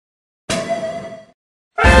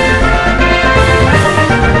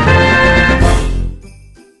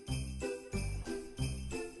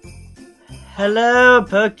Hello,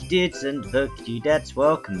 Pokedudes and Pokedudettes,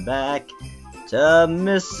 welcome back to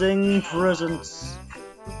Missing Presents.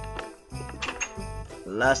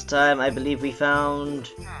 Last time, I believe we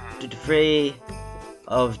found 3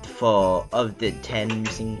 of the 10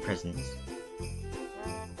 missing presents.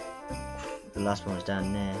 The last one was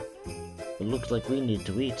down there. It looks like we need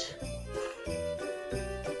to eat.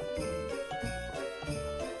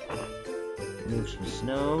 Move some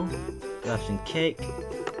snow, grab some cake.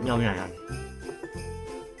 Yum yum yum.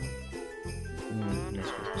 Nice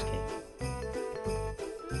Christmas cake.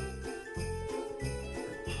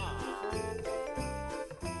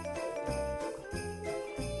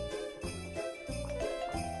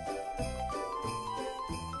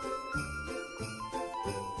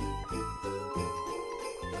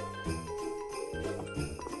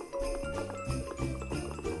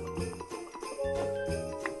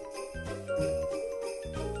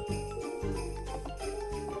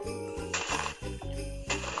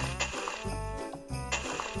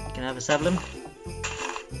 Can I have a sapling?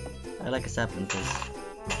 I like a sapling, please.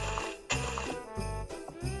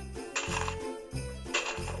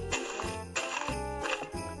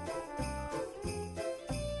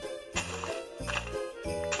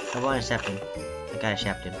 I want a sapling. I got a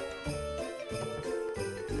sapling.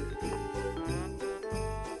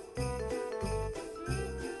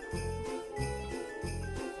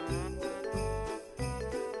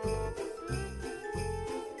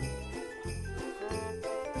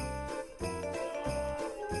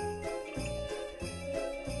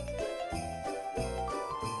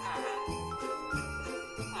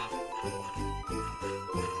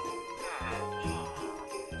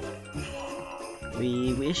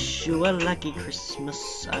 We wish you a lucky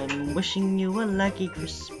Christmas. I'm wishing you a lucky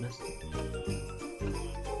Christmas.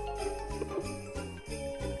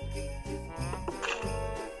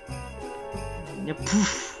 Yeah,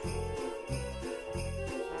 poof.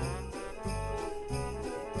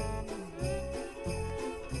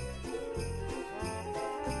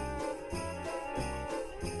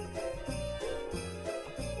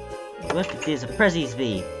 What if there's a Prezzies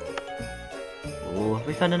V? Oh, have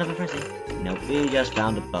we found another Prezzie? Nope, we just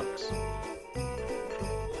found a box.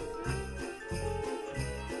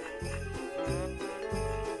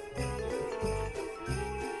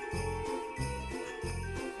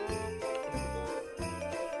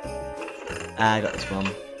 I got this one.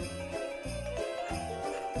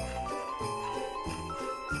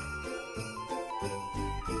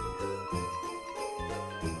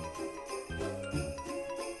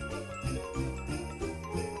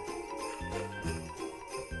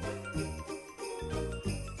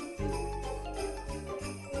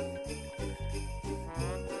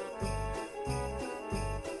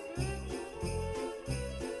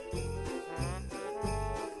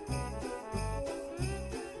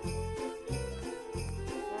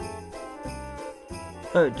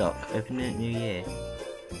 Boat dock, open at New Year.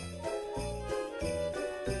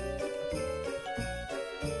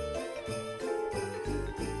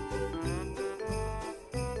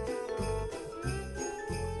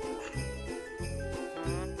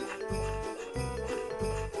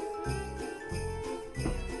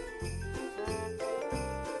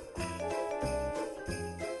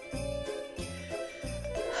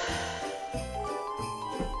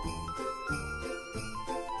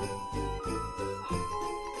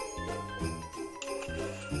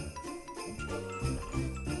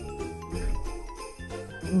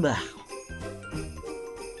 Bah.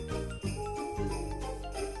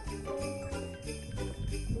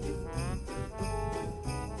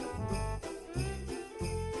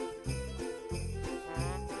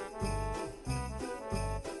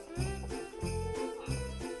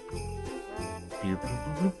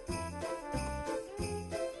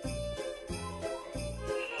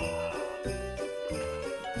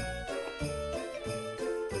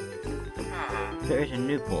 There is a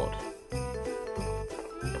Newport.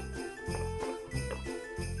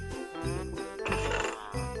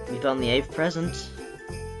 On the 8th present.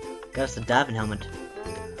 Got us the diving helmet.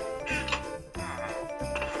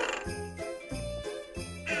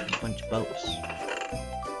 A bunch of boats.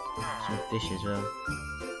 Some fish as well.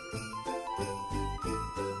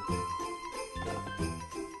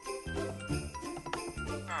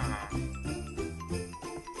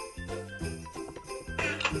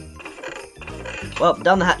 Well,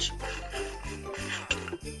 down the hatch.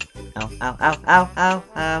 Ow, ow, ow, ow, ow,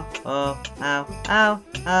 ow, oh, ow, ow,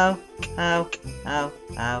 ow, ow, ow,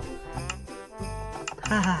 ow.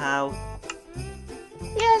 Ha ha ow.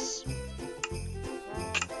 Yes.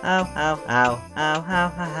 Ow, ow, ow, ow, ow,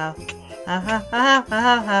 ow, ow. Ow, ow, ow,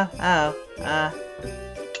 ow, ow, ow,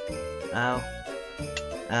 ow.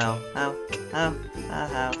 Ow.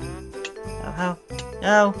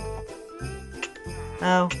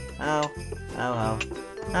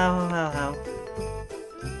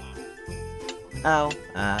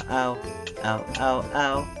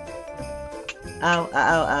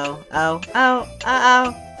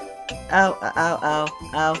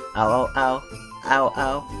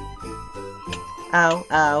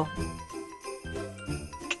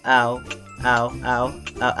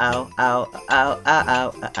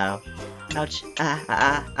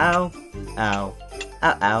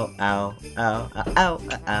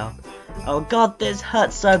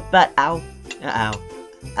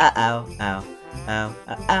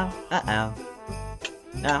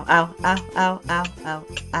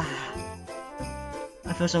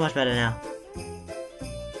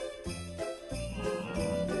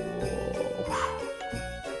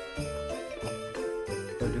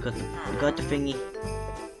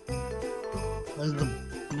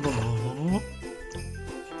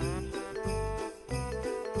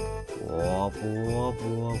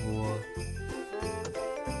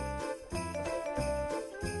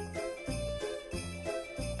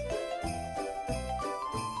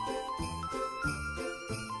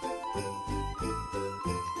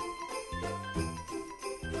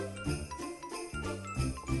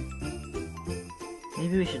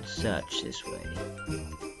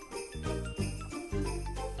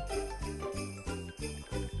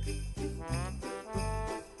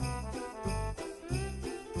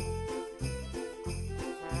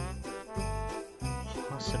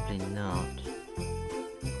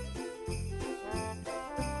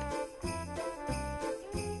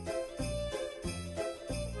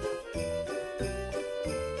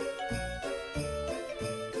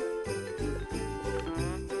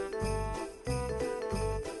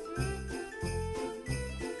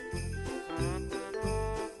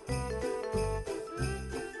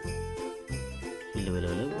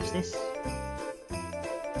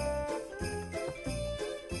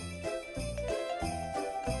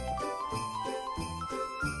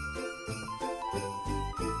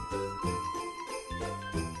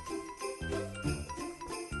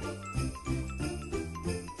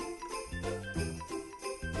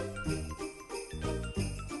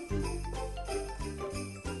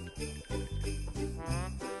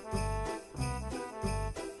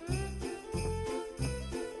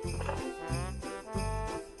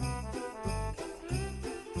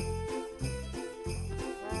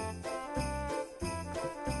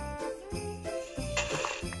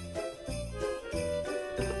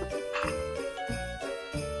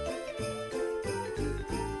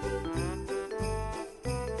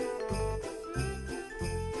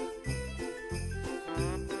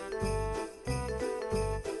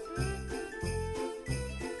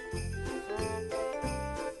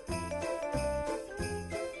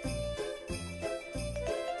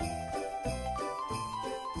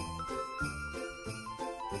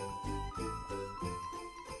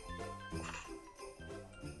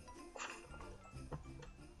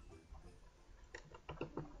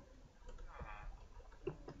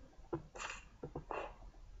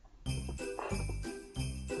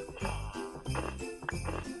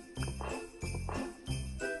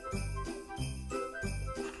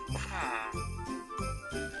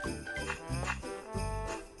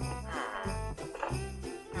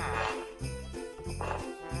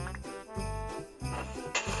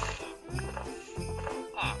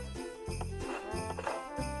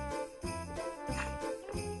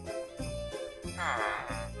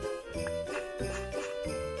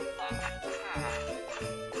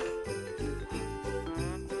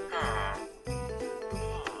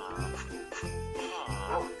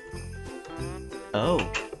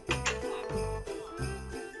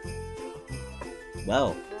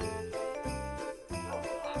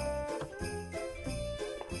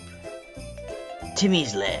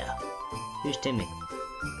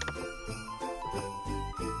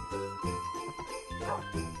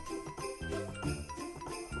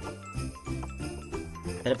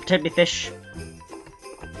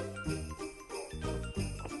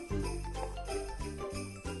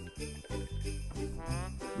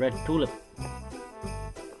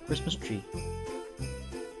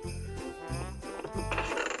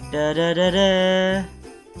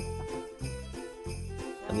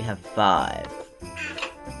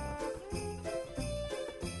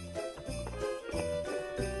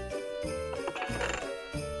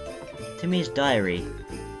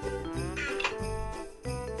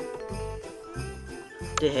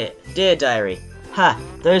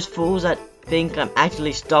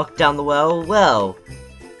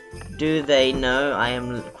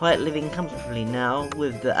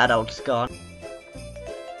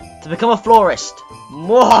 To become a florist.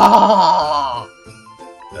 Mwah!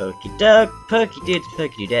 Okie doke, pokey dudes,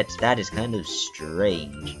 pokey dudettes. That is kind of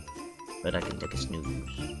strange. But I can take a snooze.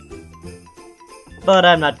 But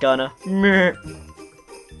I'm not gonna. Meh.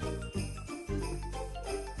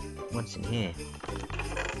 What's in here?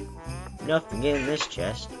 Nothing in this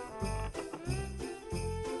chest.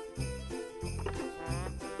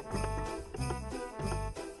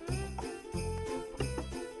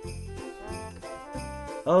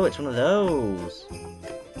 Oh, it's one of those.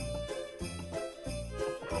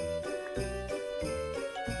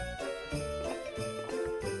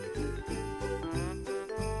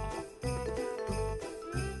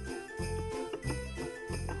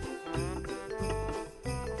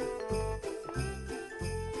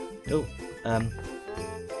 Oh,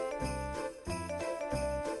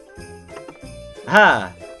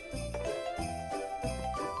 aha!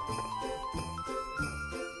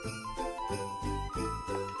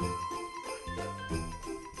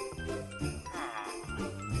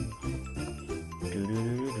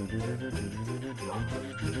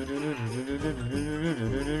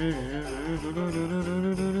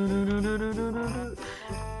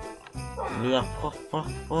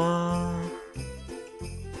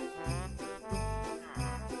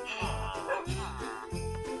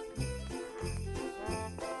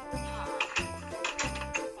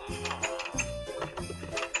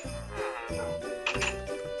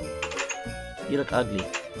 You look ugly.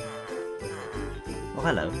 Oh,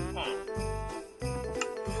 hello.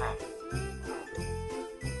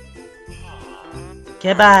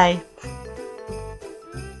 Okay, bye.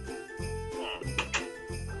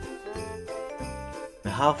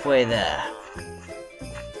 We're halfway there.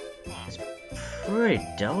 It's pretty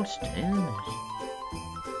dull today, isn't it?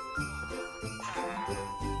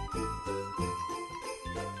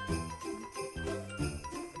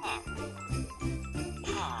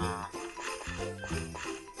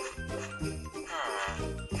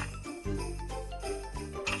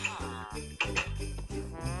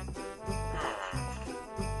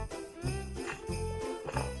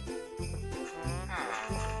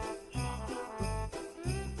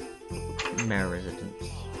 Mayor residence.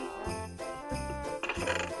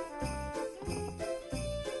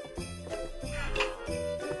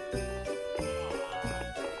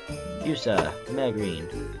 You, sir, Mayor Green.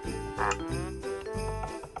 I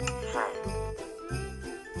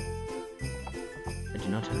do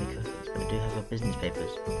not have any cookies, but I do have your business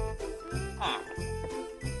papers.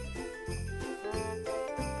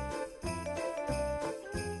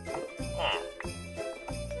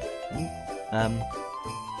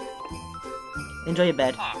 Enjoy your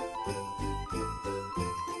bed.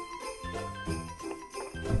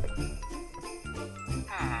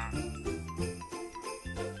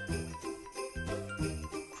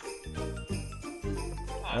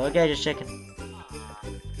 Okay, just checking.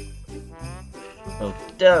 Oh,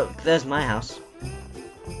 dope. There's my house.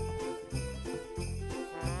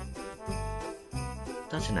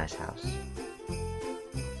 That's a nice house.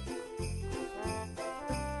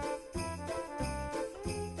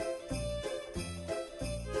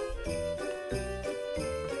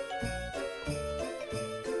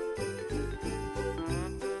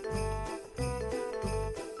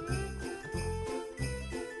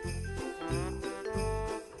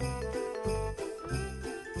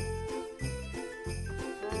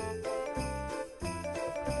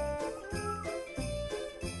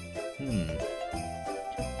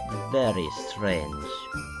 Very strange.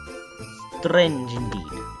 Strange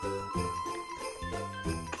indeed.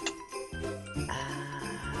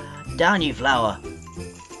 Down, you flower!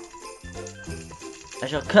 I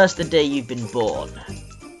shall curse the day you've been born.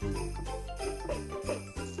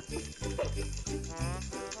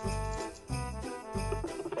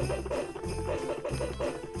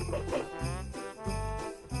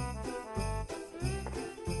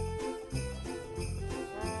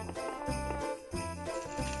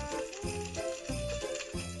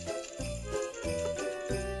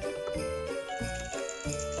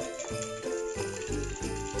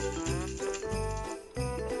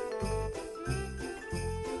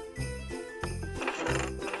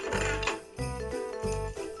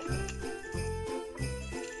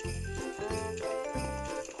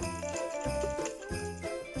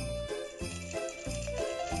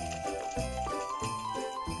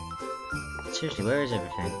 Seriously, where is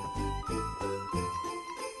everything?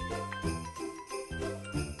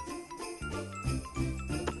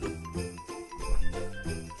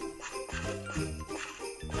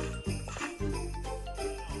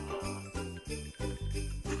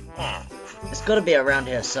 It's gotta be around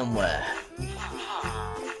here somewhere.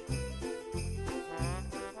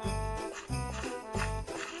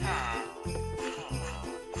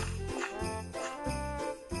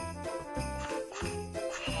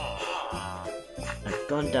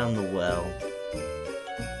 gone down the well.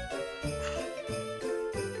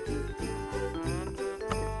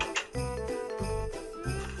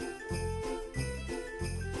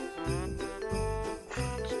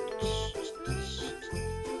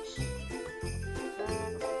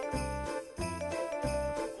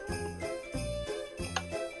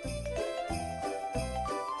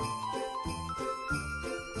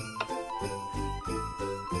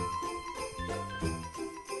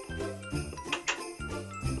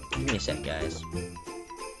 Give me a sec, guys.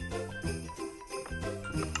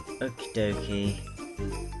 Okie dokie.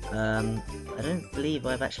 I don't believe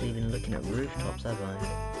I've actually been looking at rooftops, have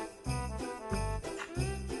I?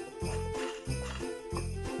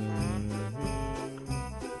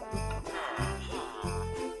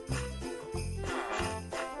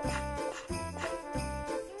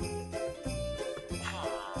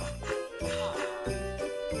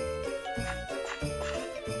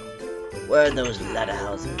 Where are those ladder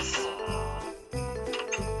houses?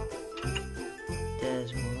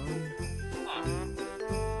 There's one.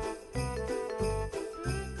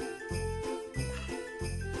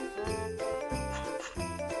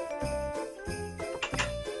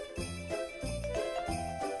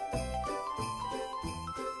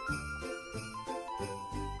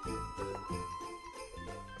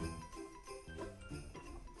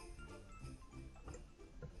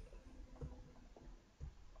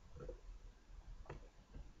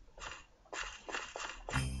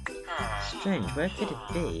 Strange, where could it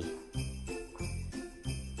be?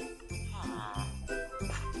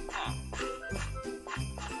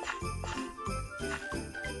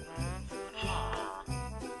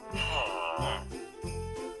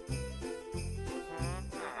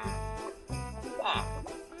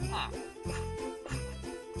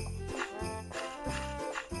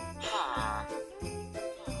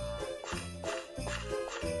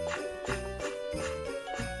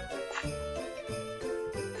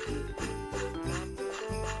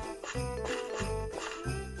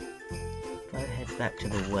 Back to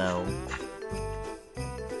the well.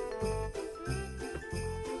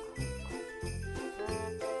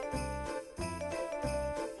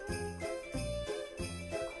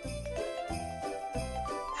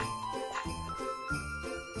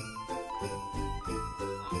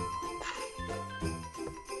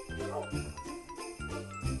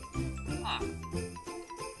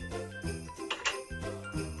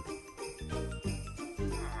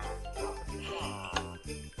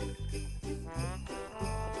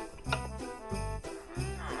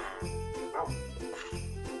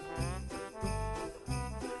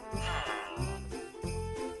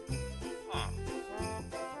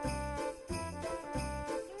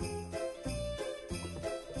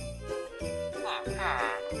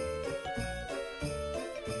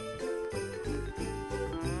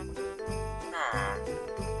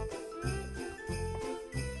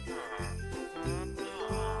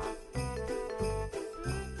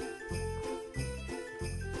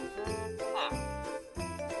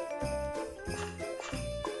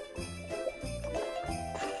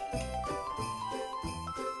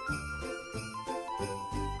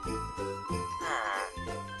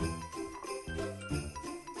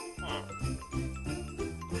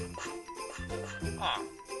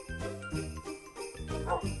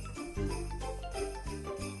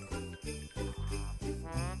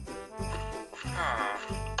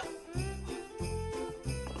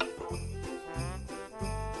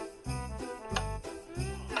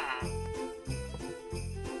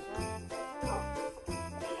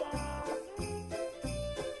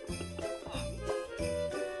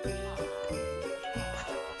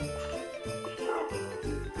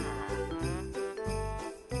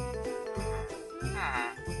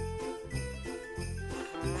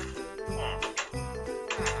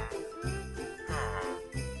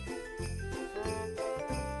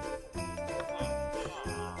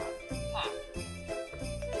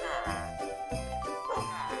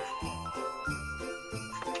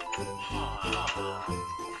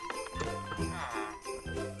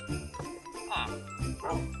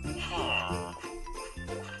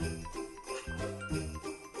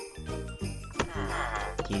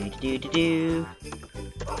 Do.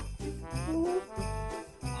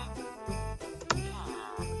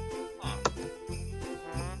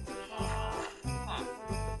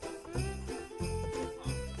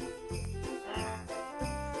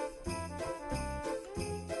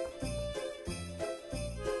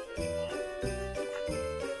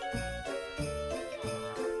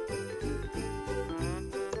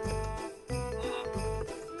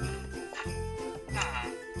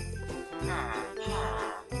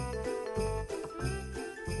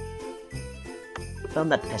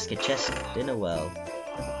 Found that pesky chest in a well.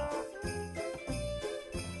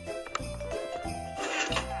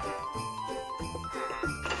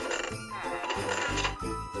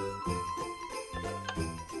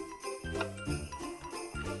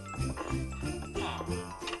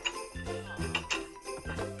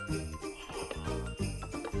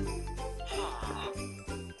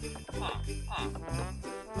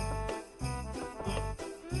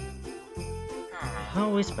 How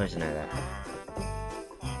are we supposed to know that?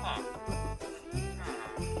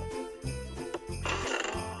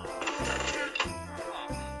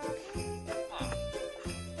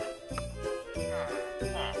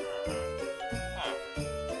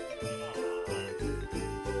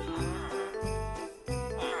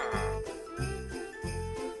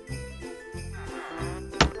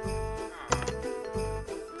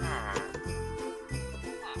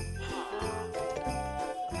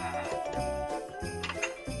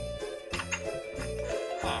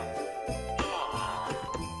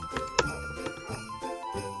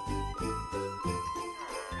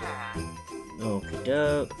 Okie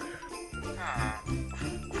doke.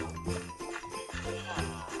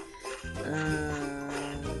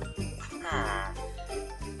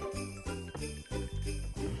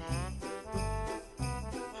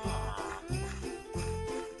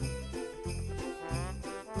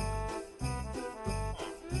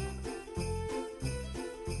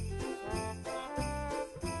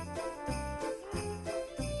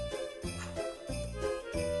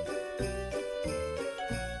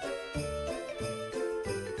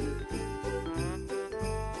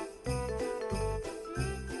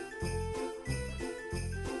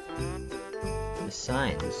 The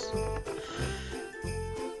signs.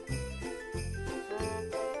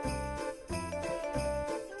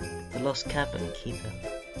 The Lost Cavern Keeper.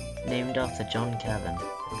 Named after John Cavern.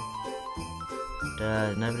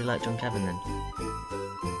 Nobody liked John Cavern then.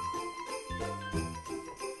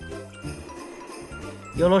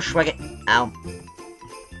 YOLO shrug it. Ow.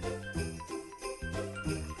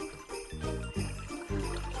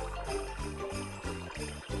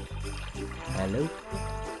 Hello?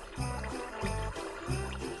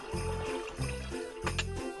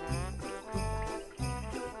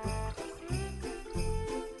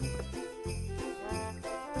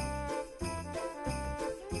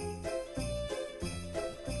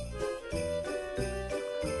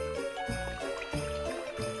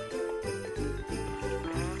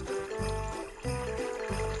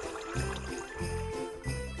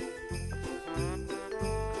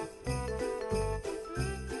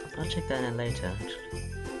 I'll check that in later, actually.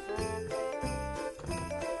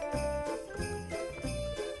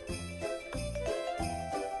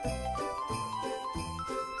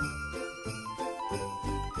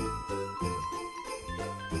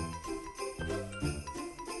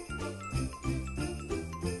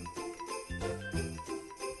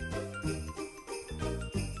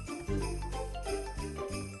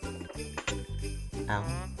 Ow.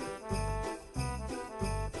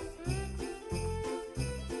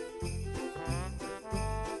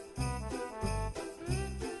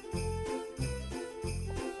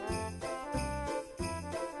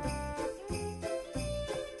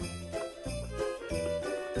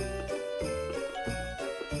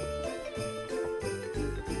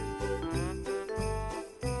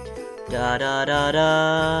 Da da da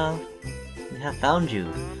da. We have found you.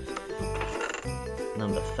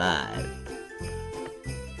 Number 5.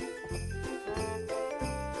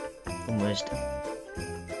 Almost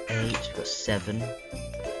 8. We've got 7.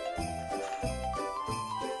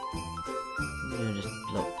 We're just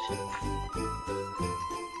blocked.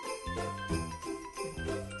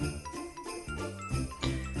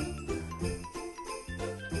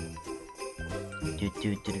 Do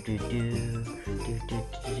do do do do. Do do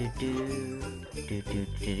do do do do do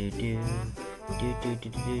do do do do do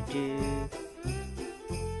do do.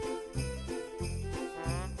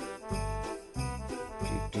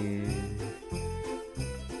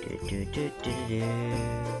 Do do do do do.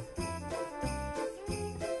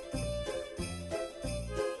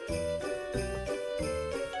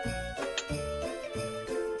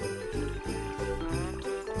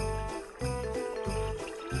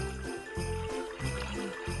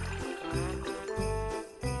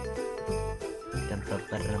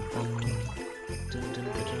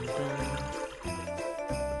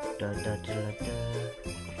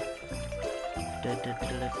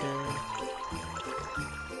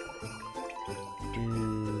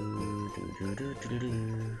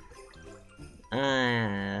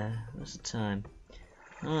 What's the time?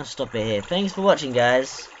 I'll stop it here. Thanks for watching,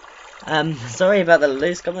 guys. Sorry about the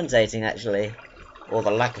loose commentating, actually, or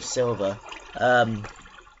the lack of silver. It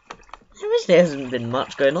was Honestly, there hasn't been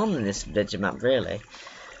much going on in this Digimap, really.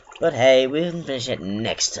 But hey, we can finish it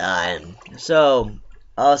next time. So,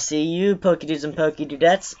 I'll see you, Pokedudes and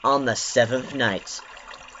Pokedudettes, on the 7th night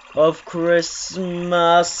of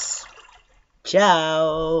Christmas.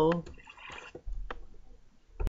 Ciao!